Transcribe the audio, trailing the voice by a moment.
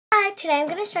Today I'm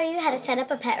going to show you how to set up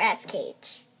a pet rat's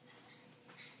cage.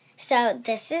 So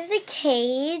this is the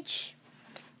cage.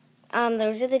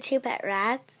 Those are the two pet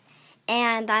rats.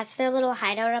 And that's their little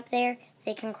hideout up there.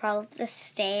 They can crawl up the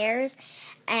stairs.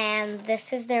 And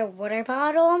this is their water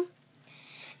bottle.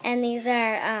 And these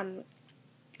are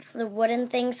the wooden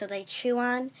things so they chew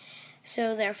on,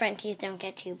 so their front teeth don't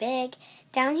get too big.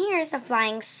 Down here is the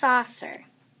flying saucer.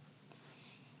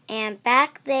 And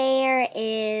back there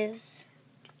is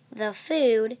the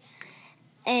food,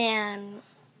 and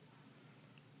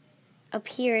up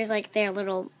here is like their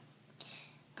little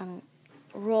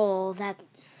roll that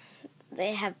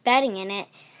they have bedding in it,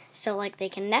 so like they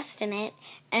can nest in it.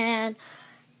 And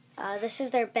this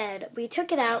is their bed. We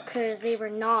took it out because they were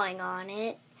gnawing on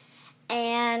it,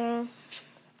 and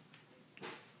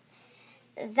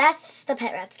that's the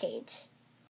pet rat's cage.